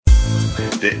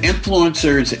The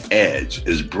Influencer's Edge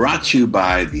is brought to you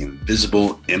by the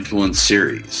Invisible Influence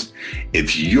Series.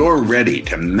 If you're ready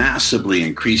to massively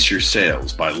increase your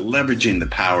sales by leveraging the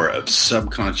power of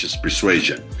subconscious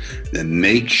persuasion, then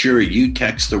make sure you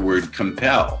text the word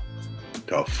COMPEL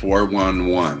to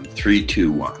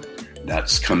 411321.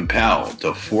 That's COMPEL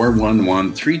to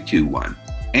 411321.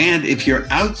 And if you're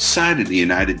outside of the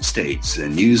United States,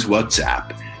 then use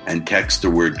WhatsApp and text the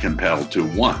word COMPEL to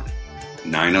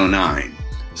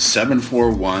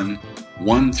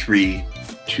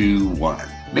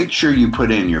 1-909-741-1321. Make sure you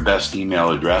put in your best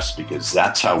email address because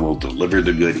that's how we'll deliver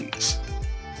the goodies.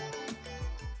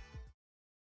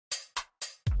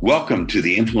 Welcome to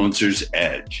the Influencer's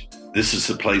Edge. This is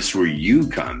the place where you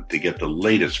come to get the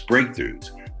latest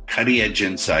breakthroughs, cutting-edge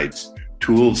insights,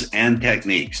 tools, and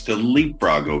techniques to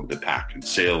leapfrog over the pack in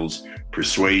sales,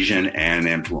 persuasion, and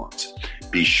influence.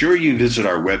 Be sure you visit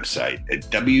our website at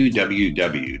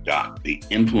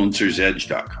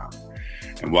www.theinfluencersedge.com.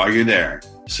 And while you're there,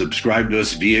 subscribe to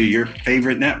us via your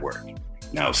favorite network.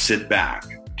 Now sit back,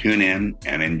 tune in,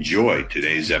 and enjoy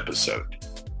today's episode.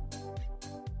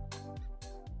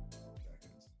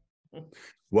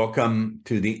 Welcome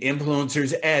to the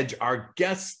Influencer's Edge. Our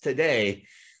guest today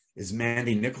is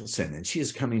Mandy Nicholson, and she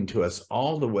is coming to us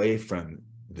all the way from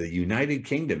the United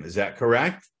Kingdom. Is that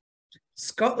correct?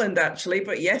 Scotland, actually,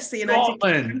 but yes, the United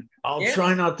Kingdom. I'll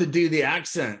try not to do the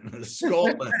accent.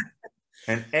 Scotland.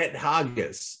 And Ed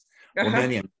Haggis. Well,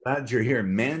 Mandy, I'm glad you're here.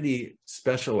 Mandy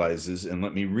specializes, and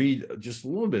let me read just a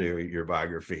little bit of your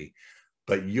biography,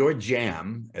 but your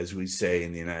jam, as we say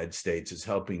in the United States, is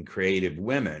helping creative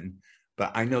women,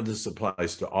 but I know this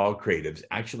applies to all creatives,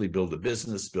 actually build a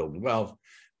business, build wealth,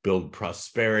 build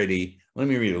prosperity. Let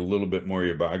me read a little bit more of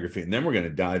your biography, and then we're going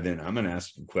to dive in. I'm going to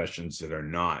ask you questions that are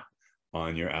not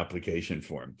on your application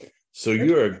form. So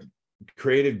you're a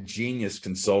creative genius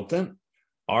consultant,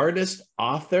 artist,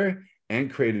 author,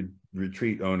 and creative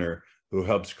retreat owner who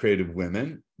helps creative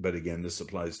women, but again, this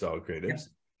applies to all creatives,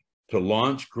 to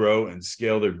launch, grow, and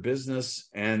scale their business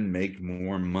and make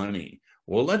more money.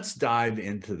 Well, let's dive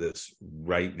into this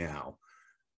right now.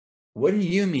 What do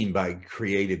you mean by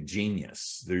creative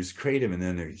genius? There's creative and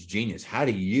then there's genius. How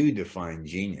do you define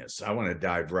genius? I want to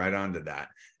dive right onto that.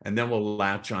 And then we'll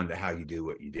latch on to how you do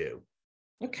what you do.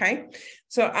 Okay.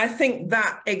 So I think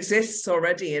that exists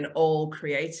already in all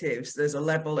creatives. There's a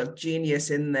level of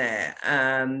genius in there,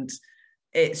 and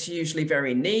it's usually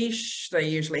very niche. They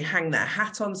usually hang their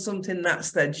hat on something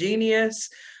that's their genius.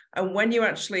 And when you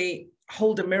actually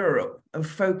hold a mirror up and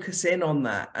focus in on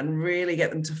that and really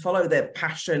get them to follow their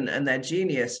passion and their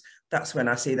genius, that's when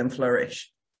I see them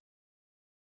flourish.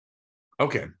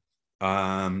 Okay.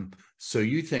 So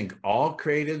you think all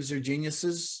creatives are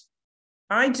geniuses?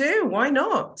 I do. Why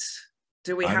not?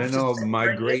 Do we have I don't know.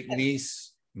 My great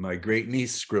niece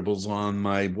scribbles on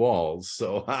my walls.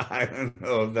 So I don't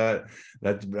know if that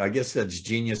I guess that's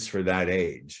genius for that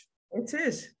age. It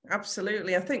is,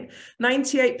 absolutely. I think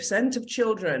 98% of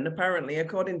children, apparently,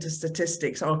 according to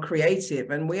statistics, are creative,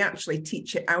 and we actually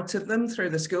teach it out of them through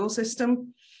the school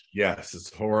system. Yes,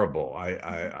 it's horrible.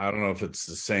 I don't know if it's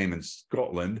the same in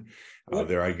Scotland,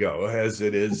 there I go, as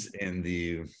it is in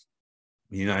the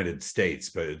United States,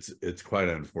 but it's quite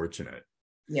unfortunate.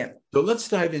 Yeah. So let's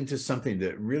dive into something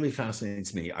that really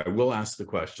fascinates me. I will ask the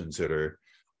questions that are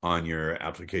on your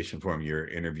application form, your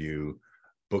interview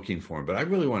booking form, but I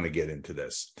really want to get into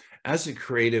this. As a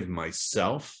creative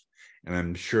myself, and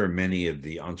I'm sure many of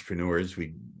the entrepreneurs,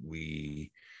 we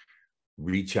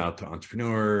reach out to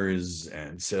entrepreneurs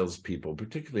and salespeople,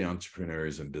 particularly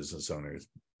entrepreneurs and business owners.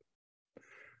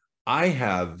 I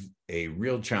have a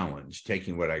real challenge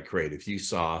taking what I create. If you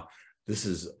saw, this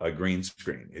is a green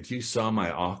screen. If you saw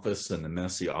my office and the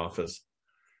messy office,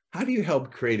 how do you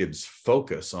help creatives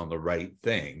focus on the right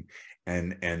thing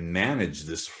and manage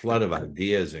this flood of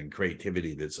ideas and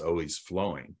creativity that's always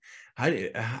flowing?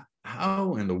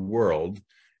 How in the world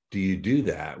do you do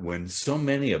that when so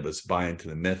many of us buy into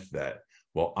the myth that,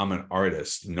 well, I'm an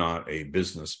artist, not a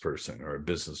business person or a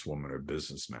businesswoman or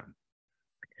businessman?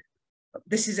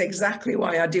 This is exactly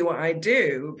why I do what I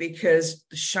do, because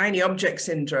the shiny object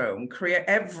syndrome,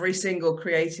 every single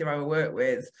creative I work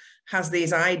with has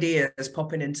these ideas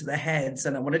popping into their heads,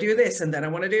 and I want to do this, and then I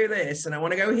want to do this, and I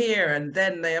want to go here, and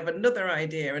then they have another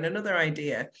idea and another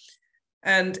idea.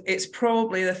 And it's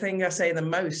probably the thing I say the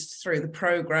most through the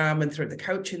program and through the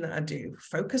coaching that I do.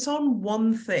 Focus on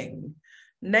one thing,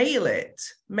 nail it,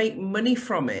 make money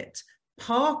from it,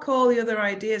 park all the other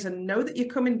ideas and know that you're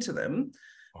coming to them.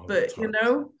 But,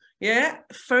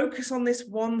 focus on this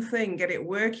one thing, get it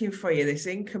working for you, this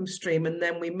income stream, and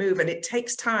then we move. And it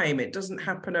takes time. It doesn't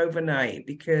happen overnight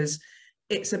because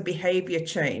it's a behavior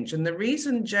change. And the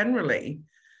reason generally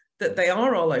that they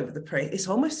are all over the place, it's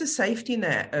almost a safety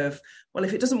net of, well,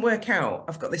 if it doesn't work out,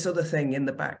 I've got this other thing in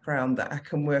the background that I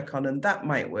can work on, and that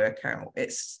might work out.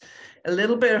 It's a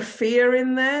little bit of fear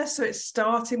in there. So it's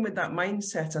starting with that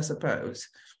mindset, I suppose.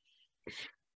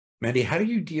 Mandy, how do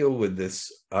you deal with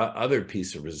this other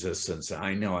piece of resistance?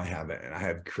 I know I have it, and I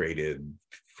have created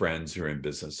friends who are in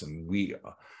business, and we,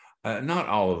 not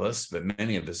all of us, but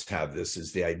many of us have this,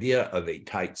 is the idea of a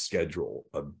tight schedule,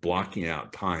 of blocking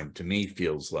out time. To me,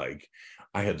 feels like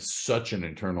I have such an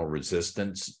internal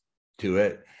resistance to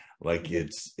it. Like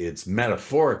it's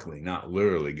metaphorically, not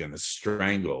literally, going to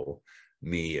strangle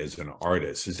me as an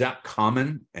artist. Is that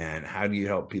common? And how do you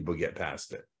help people get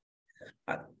past it?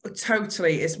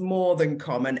 Totally, it's more than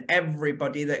common.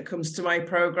 Everybody that comes to my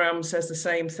program says the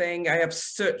same thing. I have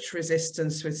such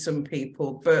resistance with some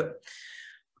people, but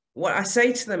what I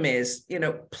say to them is, you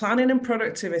know, planning and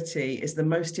productivity is the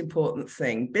most important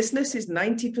thing. Business is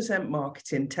 90%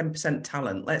 marketing, 10%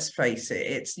 talent. Let's face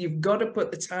it. You've got to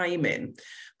put the time in,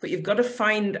 but you've got to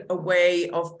find a way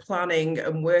of planning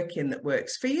and working that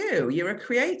works for you. You're a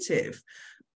creative.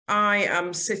 I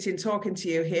am sitting talking to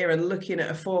you here and looking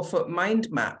at a 4-foot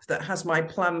mind map that has my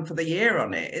plan for the year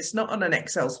on it. It's not on an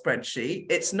Excel spreadsheet.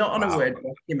 It's not on a Word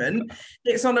document.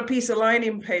 It's on a piece of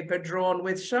lining paper drawn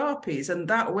with Sharpies. And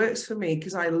that works for me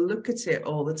because I look at it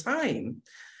all the time.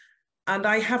 And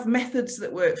I have methods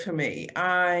that work for me.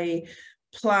 I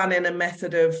plan in a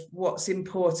method of what's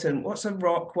important, what's a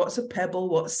rock, what's a pebble,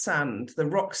 what's sand. The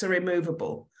rocks are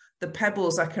immovable. The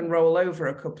pebbles I can roll over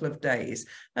a couple of days,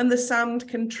 and the sand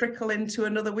can trickle into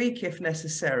another week if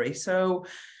necessary. So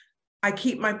I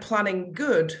keep my planning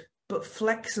good, but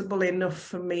flexible enough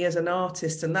for me as an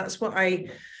artist. And that's what I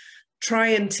try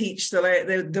and teach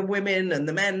the women and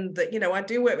the men that, you know, I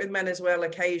do work with men as well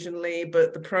occasionally,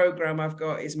 but the program I've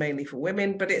got is mainly for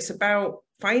women. But it's about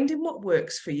finding what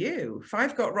works for you. If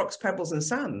I've got rocks, pebbles, and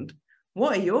sand,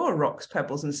 what are your rocks,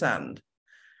 pebbles, and sand?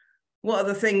 What are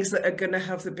the things that are going to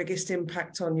have the biggest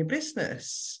impact on your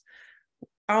business?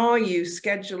 Are you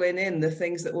scheduling in the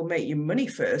things that will make you money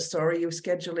first, or are you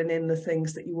scheduling in the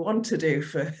things that you want to do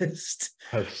first?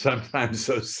 Sometimes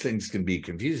those things can be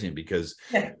confusing because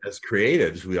as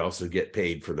creatives, we also get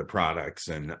paid for the products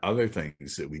and other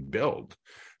things that we build.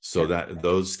 So that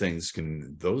those things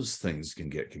can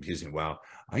get confusing. Wow,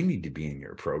 I need to be in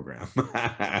your program.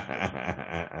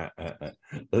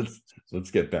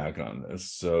 let's get back on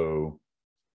this. So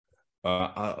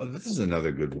this is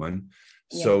another good one.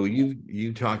 So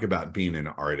you talk about being an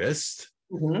artist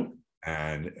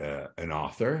and an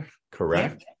author,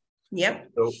 correct? Yep.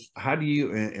 So how do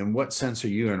you, in what sense are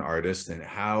you an artist, and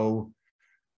how?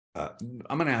 I'm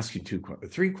going to ask you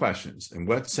 3 questions. In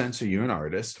what sense are you an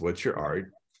artist? What's your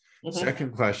art?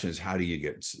 Second question is,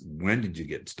 when did you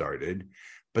get started?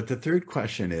 But the third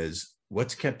question is,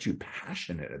 what's kept you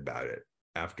passionate about it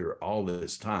after all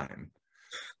this time?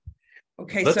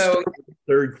 Okay, Let's start with the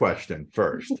third question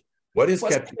first. What has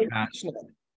kept you passionate?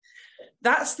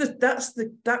 That's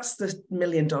the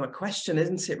million-dollar question,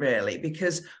 isn't it, really?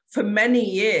 Because for many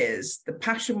years, the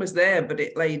passion was there, but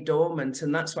it lay dormant.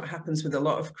 And that's what happens with a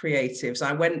lot of creatives.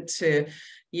 I went to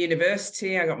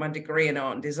university, I got my degree in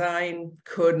art and design,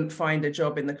 couldn't find a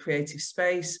job in the creative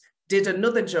space, did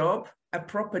another job, a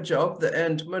proper job that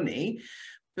earned money.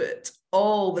 But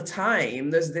all the time,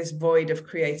 there's this void of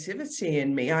creativity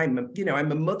in me. I'm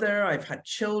a mother, I've had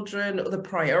children, other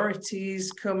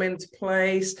priorities come into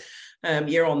place.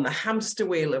 You're on the hamster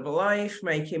wheel of life,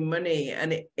 making money.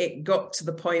 And it got to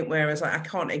the point where I was like, I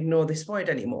can't ignore this void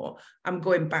anymore. I'm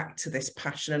going back to this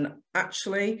passion. And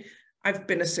actually, I've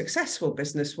been a successful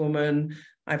businesswoman.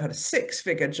 I've had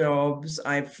 6-figure jobs.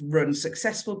 I've run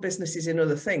successful businesses in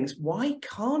other things. Why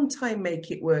can't I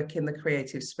make it work in the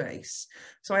creative space?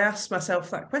 So I asked myself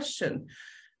that question.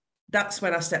 That's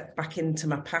when I stepped back into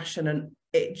my passion, and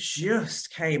it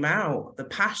just came out, the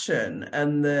passion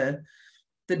and the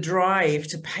drive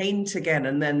to paint again.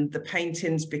 And then the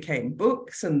paintings became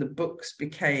books, and the books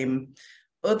became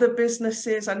other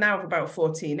businesses. I now have about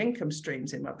 14 income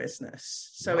streams in my business.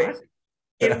 So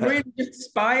it really just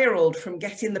spiraled from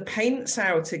getting the paints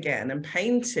out again and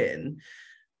painting,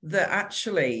 that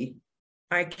actually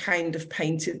I kind of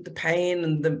painted the pain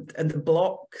and the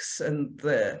blocks and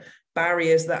the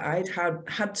barriers that I'd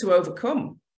had to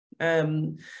overcome.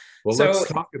 Well, let's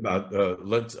talk about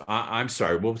I'm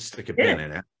sorry, we'll stick a pin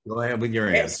in it. Go ahead with your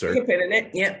answer. Stick a pin in it,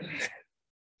 yeah.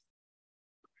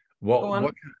 Well,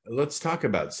 let's talk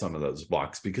about some of those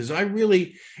blocks, because I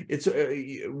really,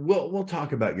 we'll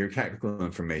talk about your technical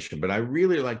information, but I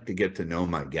really like to get to know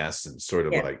my guests and sort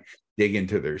of like dig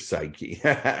into their psyche.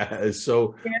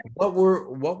 So Yeah.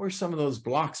 what were some of those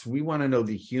blocks? We want to know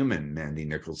the human Mandy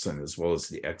Nicholson as well as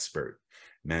the expert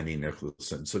Mandy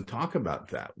Nicholson. So talk about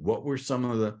that. What were some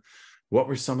of the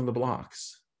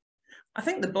blocks? I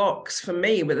think the blocks for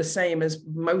me were the same as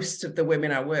most of the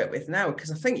women I work with now,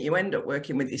 because I think you end up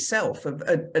working with yourself,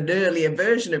 an earlier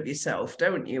version of yourself,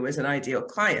 don't you, as an ideal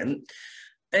client.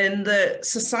 And the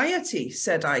society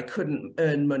said I couldn't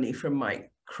earn money from my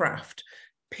craft.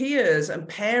 Peers and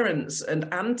parents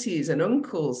and aunties and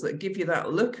uncles that give you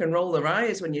that look and roll their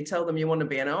eyes when you tell them you want to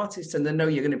be an artist and they know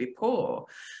you're going to be poor.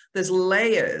 There's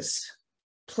layers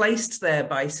placed there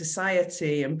by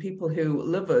society and people who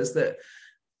love us that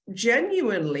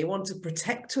genuinely want to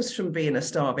protect us from being a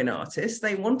starving artist.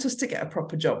 They want us to get a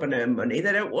proper job and earn money.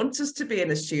 They don't want us to be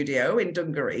in a studio in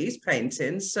dungarees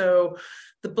painting. So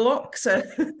the blocks are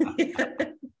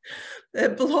the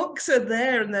blocks are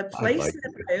there and they're placed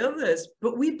there by others,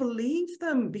 but we believe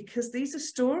them because these are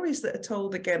stories that are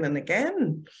told again and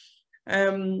again.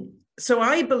 So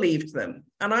I believed them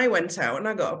and I went out and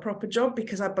I got a proper job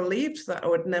because I believed that I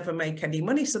would never make any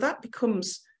money. So that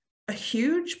becomes a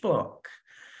huge block.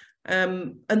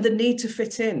 And the need to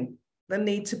fit in, the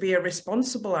need to be a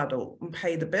responsible adult and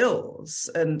pay the bills.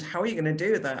 And how are you going to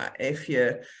do that if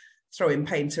you're throwing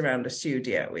paint around a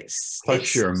studio?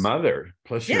 It's your mother,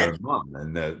 plus yeah. your mom,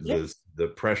 and the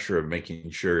pressure of making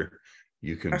sure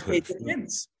you can feed the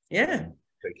kids. Yeah,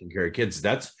 taking care of kids.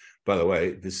 That's, by the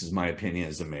way, this is my opinion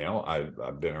as a male.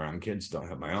 I've been around kids, don't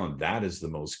have my own. That is the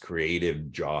most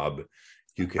creative job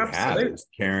you could have, is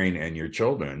caring and your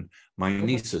children. My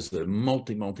niece is a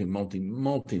multi-million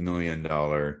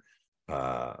dollar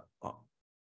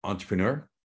entrepreneur.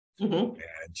 And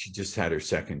she just had her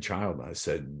second child. I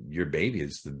said, your baby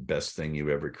is the best thing you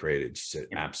ever created. She said,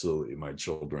 absolutely. My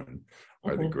children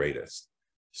are the greatest.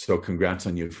 So congrats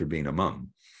on you for being a mom.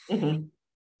 And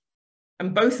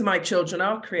both of my children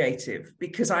are creative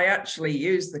because I actually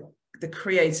use the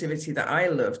creativity that I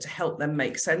love to help them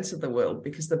make sense of the world,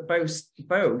 because they're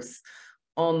both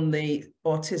on the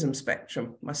autism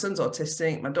spectrum. My son's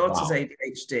autistic, my daughter's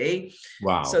ADHD.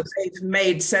 Wow. So they've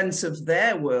made sense of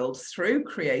their world through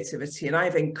creativity, and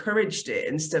I've encouraged it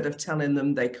instead of telling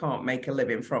them they can't make a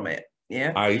living from it.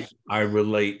 Yeah, I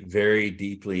relate very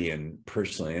deeply and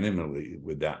personally, intimately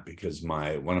with that, because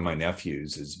one of my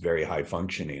nephews is very high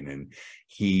functioning and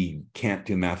he can't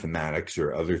do mathematics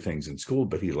or other things in school,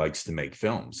 but he likes to make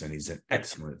films and he's an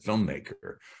excellent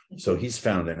filmmaker. So he's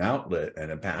found an outlet and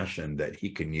a passion that he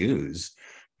can use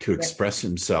to express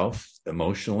himself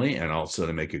emotionally and also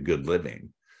to make a good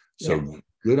living. So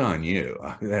good on you,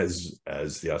 as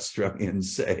the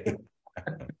Australians say.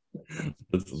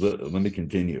 Let me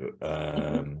continue.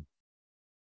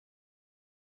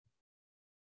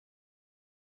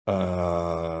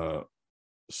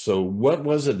 So what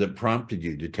was it that prompted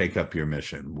you to take up your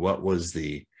mission? What was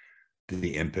the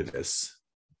impetus?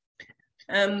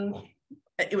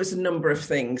 It was a number of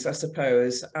things, I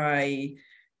suppose. I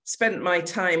spent my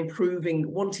time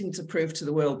wanting to prove to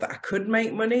the world that I could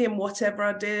make money in whatever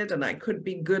I did and I could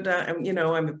be good at. And, you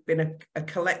know, I've been a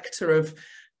collector of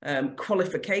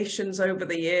qualifications over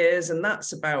the years, and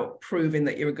that's about proving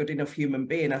that you're a good enough human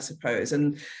being, I suppose.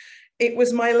 And it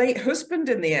was my late husband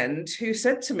in the end who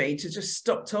said to me to just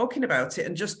stop talking about it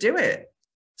and just do it.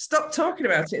 Stop talking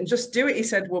about it and just do it. He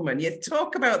said, woman, you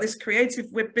talk about this creative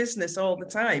business all the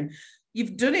time.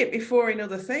 You've done it before in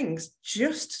other things.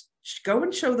 Just go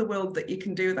and show the world that you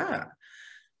can do that.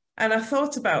 And I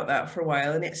thought about that for a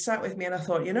while and it sat with me and I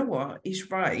thought, you know what,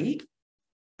 he's right.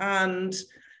 And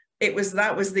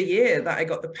that was the year that I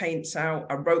got the paints out.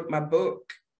 I wrote my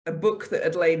book, a book that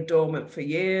had laid dormant for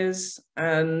years,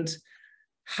 and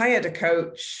hired a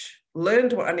coach,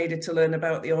 learned what I needed to learn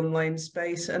about the online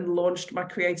space, and launched my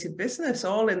creative business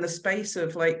all in the space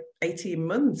of like 18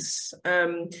 months.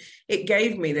 It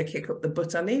gave me the kick up the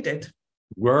butt I needed.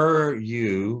 Were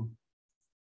you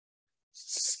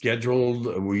scheduled?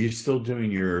 Were you still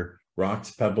doing your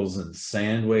rocks, pebbles, and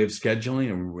sand way of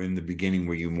scheduling? Or in the beginning,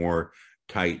 were you more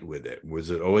tight with it? Was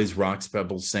it always rocks,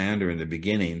 pebbles, sand, or in the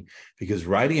beginning? Because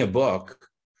writing a book,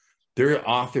 there are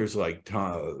authors like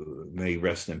may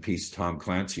rest in peace, Tom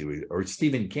Clancy or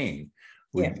Stephen King,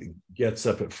 who gets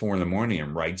up at 4 a.m.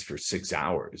 and writes for 6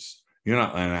 hours. You're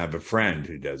not, and I have a friend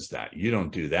who does that. You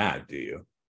don't do that, do you?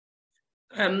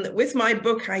 With my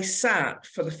book, I sat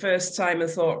for the first time and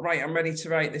thought, right, I'm ready to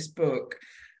write this book.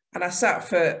 And I sat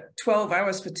for 12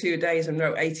 hours for 2 days and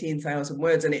wrote 18,000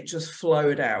 words, and it just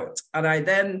flowed out. And I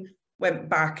then went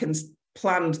back and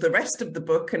planned the rest of the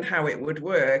book and how it would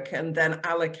work, and then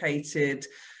allocated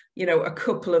a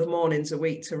couple of mornings a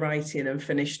week to writing and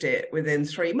finished it within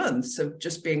 3 months of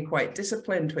just being quite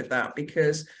disciplined with that,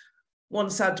 because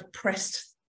once I'd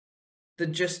pressed the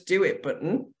just do it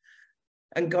button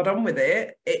and got on with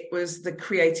it, it was the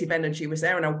creative energy was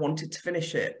there and I wanted to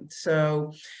finish it.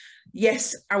 So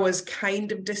yes, I was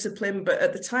kind of disciplined, but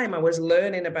at the time I was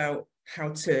learning about how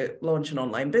to launch an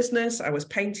online business. I was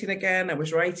painting again. I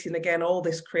was writing again. All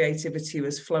this creativity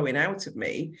was flowing out of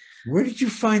me. Where did you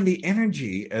find the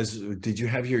energy? Did you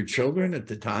have your children at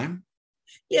the time?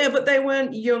 Yeah, but they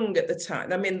weren't young at the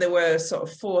time. I mean, they were sort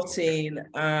of 14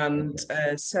 and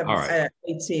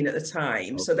 18 at the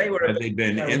time. Okay. So they were. Had they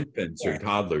been infants or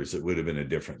toddlers, it would have been a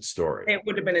different story. It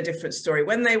would have been a different story.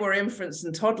 When they were infants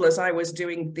and toddlers, I was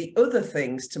doing the other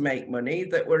things to make money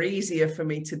that were easier for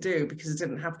me to do because I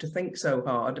didn't have to think so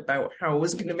hard about how I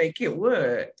was going to make it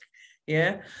work.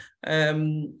 Yeah.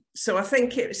 So I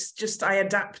think it's just I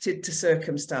adapted to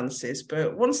circumstances.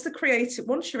 But once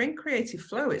you're in creative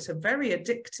flow, it's a very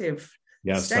addictive.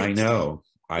 Yes, state. I know.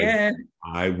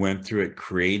 I went through it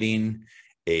creating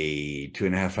a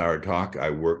 2.5-hour talk. I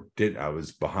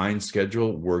was behind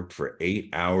schedule, worked for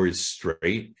 8 hours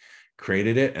straight,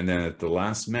 created it, and then at the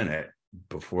last minute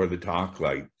before the talk,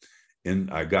 I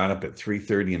got up at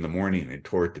 3:30 in the morning and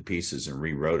tore it to pieces and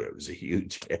rewrote it. It was a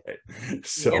huge hit.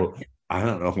 So yeah. I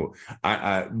don't know.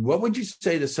 What would you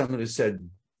say to someone who said,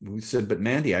 but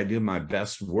Mandy, I do my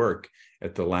best work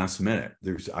at the last minute.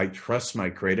 I trust my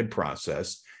creative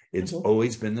process. It's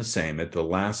always been the same. At the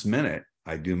last minute,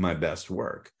 I do my best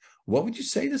work. What would you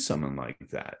say to someone like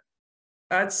that?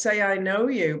 I'd say I know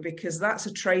you, because that's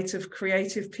a trait of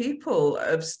creative people.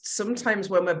 Sometimes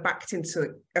when we're backed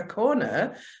into a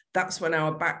corner, that's when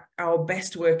our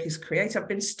best work is creative. I've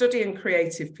been studying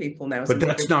creative people now. But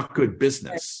that's not good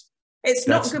business. It's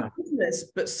not good business,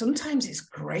 but sometimes it's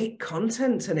great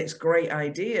content and it's great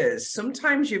ideas.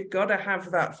 Sometimes you've got to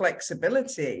have that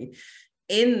flexibility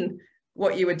in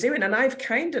what you were doing. And I've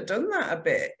kind of done that a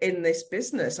bit in this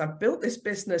business. I've built this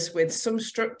business with some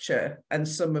structure and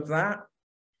some of that.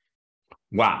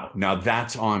 Wow. Now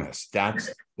that's honest. That's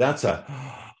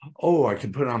I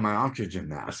can put on my oxygen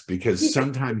mask, because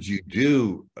sometimes you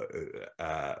do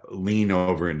lean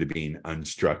over into being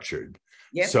unstructured.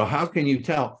 Yep. So how can you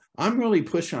tell? I'm really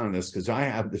pushing on this because I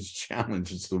have this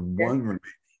challenge. It's the one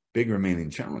big remaining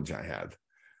challenge I have.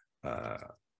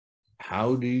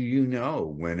 How do you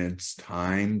know when it's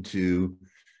time to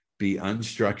be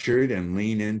unstructured and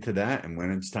lean into that, and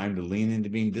when it's time to lean into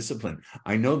being disciplined?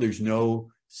 I know there's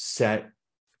no set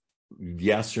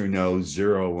yes or no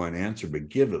 0 or 1 answer, but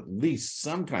give at least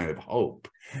some kind of hope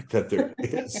that there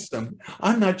is some.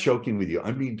 I'm not joking with you.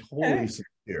 I'm being totally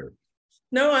sincere.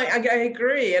 No, I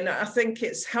agree. And I think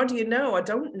it's, how do you know? I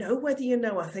don't know whether you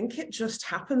know. I think it just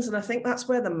happens. And I think that's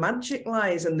where the magic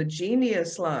lies and the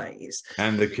genius lies.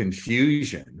 And the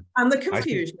confusion. And the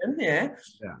confusion, yeah.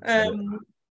 Do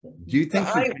you think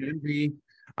you can be,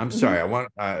 I'm sorry,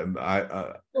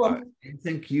 do you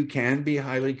think you can be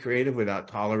highly creative without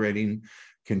tolerating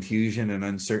confusion and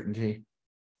uncertainty?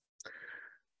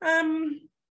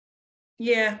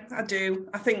 Yeah, I do.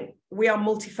 I think we are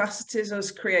multifaceted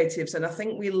as creatives, and I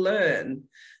think we learn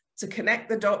to connect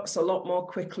the dots a lot more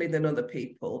quickly than other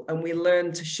people, and we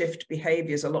learn to shift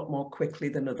behaviors a lot more quickly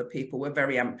than other people. We're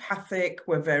very empathic,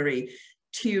 we're very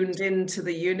tuned into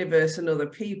the universe and other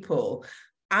people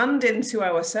and into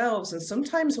ourselves. And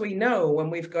sometimes we know when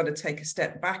we've got to take a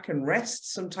step back and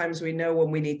rest. Sometimes we know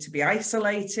when we need to be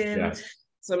isolating. Yes.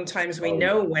 Sometimes we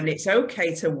know when it's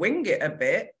okay to wing it a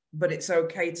bit, but it's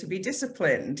okay to be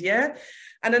disciplined. Yeah.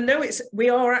 And I know we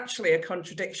are actually a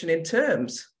contradiction in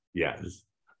terms. Yes.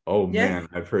 Oh man,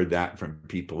 I've heard that from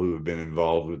people who have been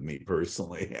involved with me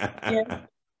personally.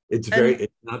 It's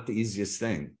not the easiest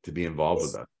thing to be involved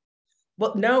with us.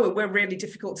 Well, no, we're really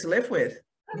difficult to live with.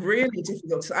 Really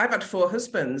difficult. I've had 4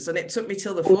 husbands, and it took me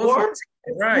till the 4th.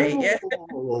 Right? Yeah.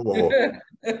 Whoa.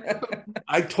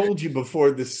 I told you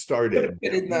before this started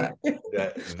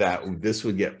that this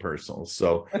would get personal.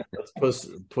 So let's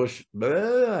push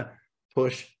the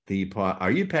pot.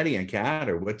 Are you petting a cat,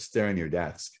 or what's there on your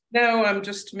desk? No, I'm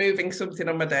just moving something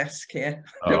on my desk here.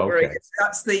 Don't worry.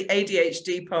 That's the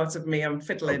ADHD part of me. I'm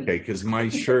fiddling. Okay, because my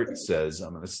shirt says,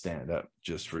 I'm going to stand up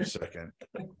just for a second.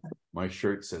 My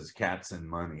shirt says cats and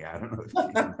money. I don't know if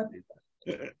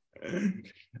you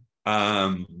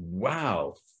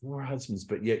wow, 4 husbands,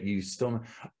 but yet you still.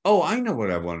 Oh, I know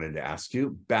what I wanted to ask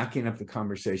you. Backing up the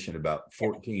conversation about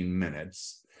 14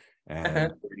 minutes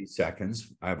and 30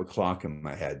 seconds. I have a clock in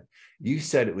my head. You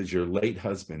said it was your late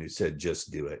husband who said, just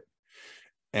do it.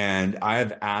 And I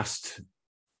have asked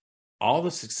all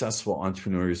the successful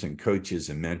entrepreneurs and coaches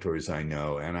and mentors I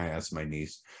know, and I asked my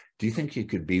niece, do you think you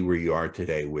could be where you are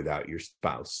today without your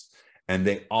spouse? And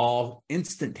they all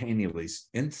instantaneously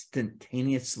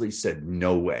said,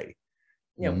 no way.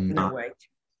 Yeah, no way.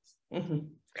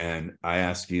 And I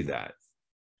asked you that.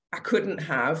 I couldn't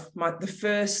have. The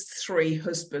first 3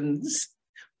 husbands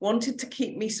wanted to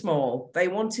keep me small. They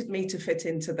wanted me to fit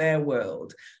into their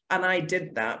world. And I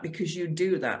did that, because you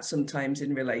do that sometimes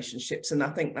in relationships. And I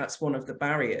think that's one of the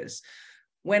barriers.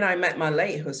 When I met my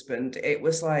late husband, it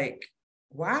was like,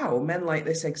 wow, men like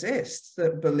this exist,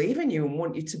 that believe in you and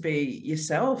want you to be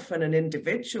yourself and an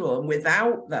individual. And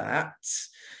without that,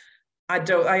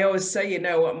 I always say,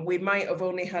 we might have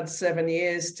only had 7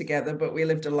 years together, but we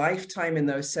lived a lifetime in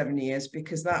those 7 years,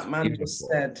 because that man just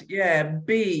said, yeah,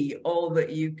 be all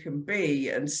that you can be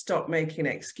and stop making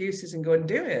excuses and go and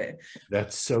do it.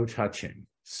 That's so touching.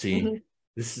 See,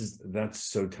 that's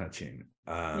so touching.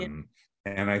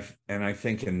 And I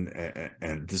think,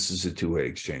 and this is a two-way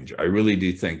exchange. I really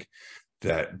do think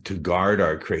that to guard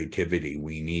our creativity,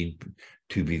 we need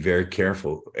to be very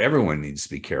careful. Everyone needs to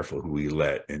be careful who we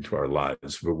let into our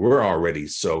lives, but we're already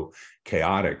so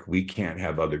chaotic. We can't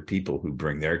have other people who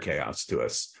bring their chaos to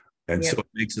us. And so it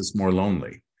makes us more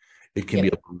lonely. It can be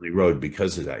a lonely road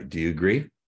because of that. Do you agree?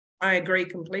 I agree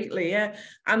completely. Yeah.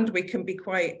 And we can be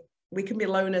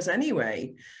loners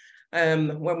anyway.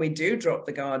 When we do drop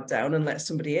the guard down and let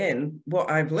somebody in, what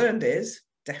I've learned is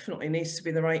definitely needs to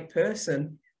be the right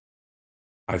person.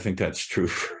 I think that's true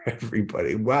for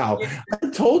everybody. Wow. I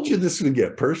told you this would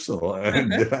get personal.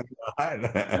 And Good.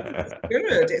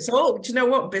 It's all, do you know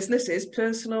what? Business is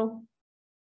personal.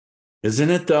 Isn't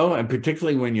it though? And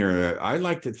particularly when I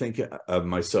like to think of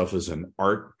myself as an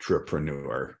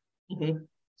art-trepreneur.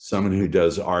 Someone who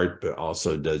does art, but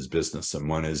also does business, and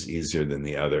one is easier than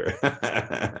the other.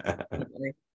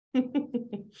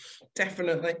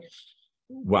 Definitely.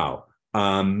 Wow.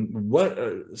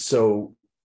 So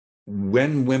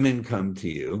when women come to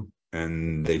you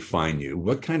and they find you,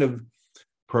 what kind of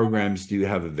programs do you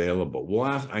have available?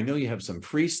 Well, I know you have some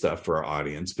free stuff for our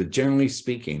audience, but generally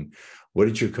speaking, what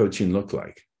did your coaching look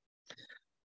like?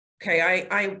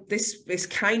 Okay, this is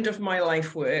kind of my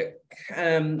life work.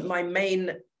 My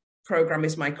main program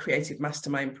is my Creative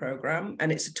Mastermind program,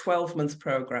 and it's a 12-month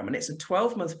program. And it's a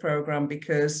 12-month program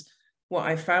because what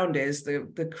I found is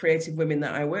the creative women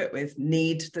that I work with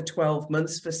need the 12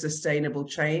 months for sustainable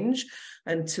change,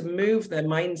 and to move their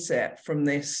mindset from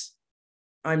this,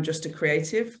 I'm just a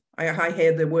creative. I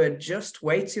hear the word just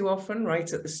way too often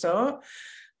right at the start.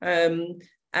 To,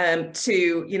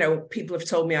 people have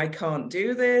told me I can't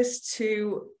do this,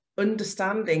 to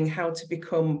understanding how to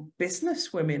become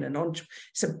business women and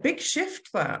it's a big shift,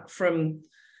 that from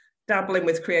dabbling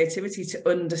with creativity to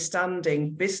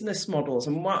understanding business models.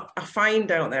 And what I find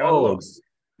out there,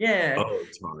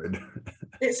 it's hard.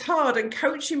 It's hard. And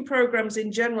coaching programs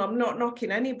in general, I'm not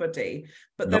knocking anybody,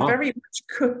 but they're very much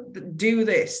do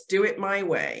this, do it my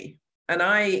way. And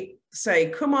I say,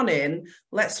 come on in,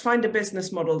 let's find a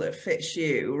business model that fits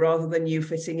you rather than you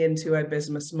fitting into a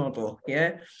business model.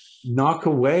 Yeah. Knock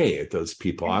away at those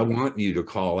people. I want you to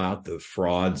call out the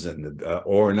frauds and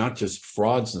or not just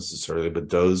frauds necessarily, but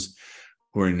those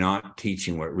who are not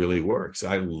teaching what really works.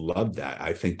 I love that.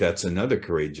 I think that's another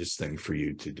courageous thing for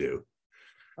you to do.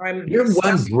 You're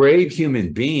one brave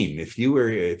human being. If you were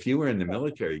in the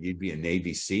military, you'd be a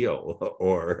Navy SEAL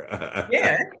or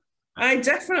yeah. I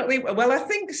definitely, I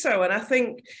think so. And I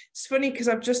think it's funny because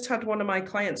I've just had one of my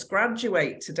clients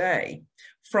graduate today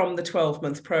from the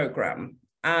 12-month program.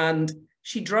 And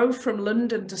she drove from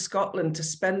London to Scotland to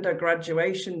spend her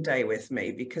graduation day with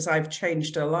me because I've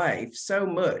changed her life so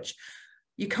much.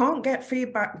 You can't get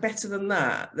feedback better than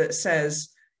that says,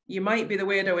 you might be the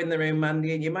weirdo in the room,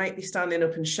 Mandy, and you might be standing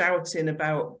up and shouting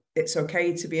about it's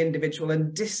okay to be individual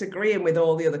and disagreeing with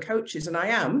all the other coaches. And I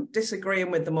am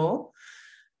disagreeing with them all.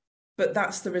 But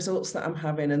that's the results that I'm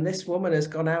having. And this woman has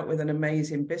gone out with an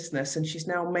amazing business and she's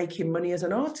now making money as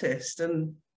an artist.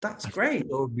 And that's great.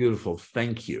 So beautiful.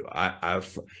 Thank you.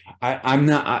 I'm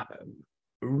not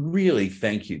really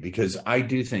thank you, because I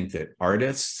do think that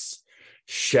artists,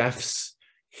 chefs,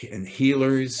 and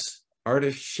healers,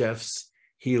 artists, chefs,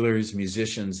 healers,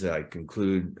 musicians that I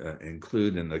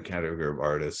include in the category of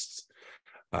artists,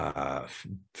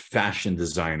 fashion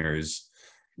designers,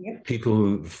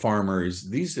 farmers,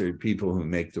 these are people who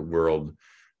make the world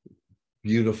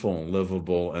beautiful and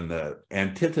livable. And the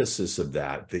antithesis of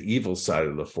that, the evil side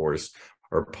of the force,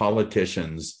 are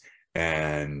politicians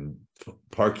and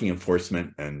parking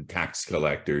enforcement and tax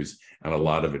collectors and a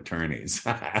lot of attorneys.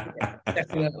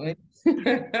 Definitely.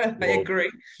 I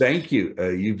agree. Thank you.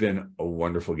 You've been a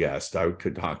wonderful guest. I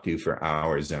could talk to you for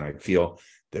hours, and I feel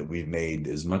that we've made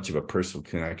as much of a personal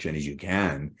connection as you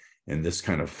can in this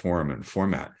kind of forum and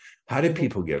format. How do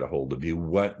people get a hold of you?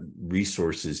 What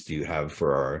resources do you have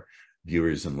for our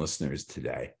viewers and listeners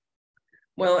today?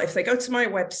 Well, if they go to my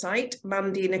website,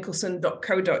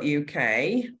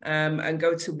 mandynicholson.co.uk, and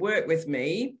go to work with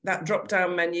me, that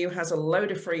drop-down menu has a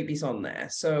load of freebies on there.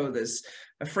 So there's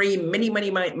a free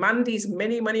Mandy's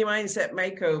mini money mindset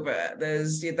makeover.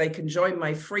 They can join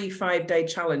my free 5-day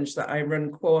challenge that I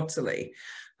run quarterly.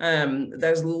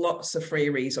 There's lots of free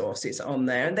resources on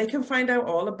there, and they can find out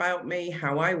all about me,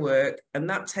 how I work, and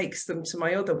that takes them to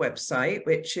my other website,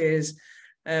 which is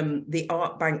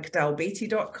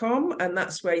theartbankdalbeatty.com, and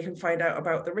that's where you can find out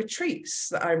about the retreats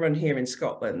that I run here in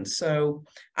Scotland. So,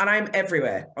 and I'm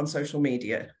everywhere on social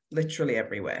media, literally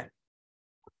everywhere.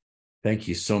 Thank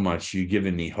you so much. You've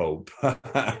given me hope.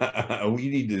 We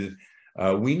need to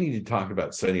talk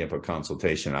about setting up a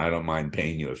consultation. I don't mind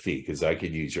paying you a fee because I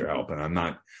could use your help, and I'm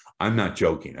not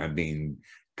joking. I'm being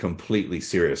completely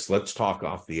serious. Let's talk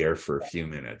off the air for a few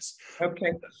minutes.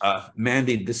 Okay.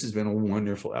 Mandy, this has been a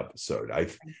wonderful episode.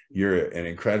 You're an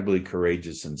incredibly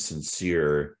courageous and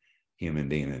sincere human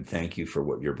being, and thank you for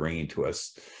what you're bringing to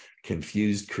us.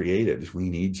 Confused creatives, we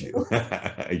need you.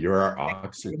 You're our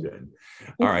oxygen.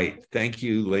 All right. Thank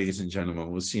you, ladies and gentlemen.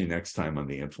 We'll see you next time on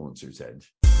The Influencer's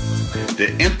Edge.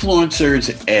 The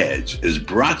Influencer's Edge is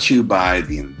brought to you by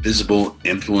the Invisible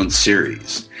Influence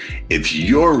Series. If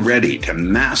you're ready to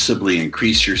massively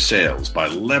increase your sales by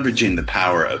leveraging the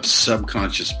power of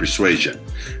subconscious persuasion,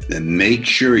 then make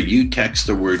sure you text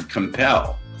the word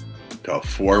COMPEL to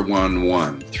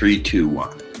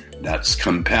 411-321. That's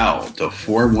COMPEL to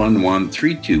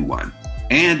 411-321.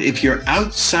 And if you're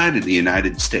outside of the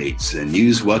United States, then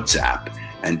use WhatsApp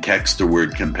and text the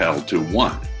word COMPEL to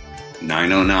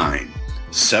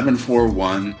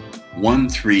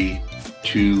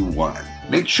 1-909-741-1321.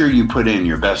 Make sure you put in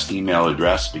your best email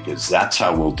address because that's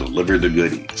how we'll deliver the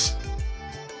goodies.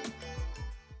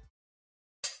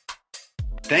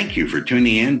 Thank you for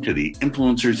tuning in to The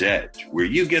Influencer's Edge, where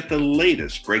you get the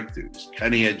latest breakthroughs,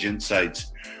 cutting-edge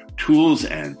insights, tools,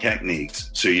 and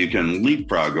techniques so you can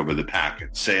leapfrog over the pack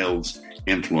at sales,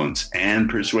 influence, and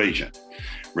persuasion.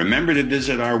 Remember to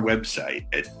visit our website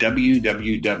at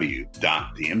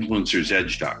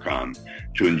www.theinfluencersedge.com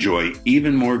to enjoy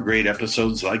even more great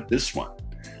episodes like this one.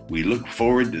 We look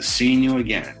forward to seeing you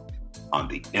again on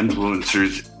The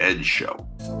Influencer's Edge Show.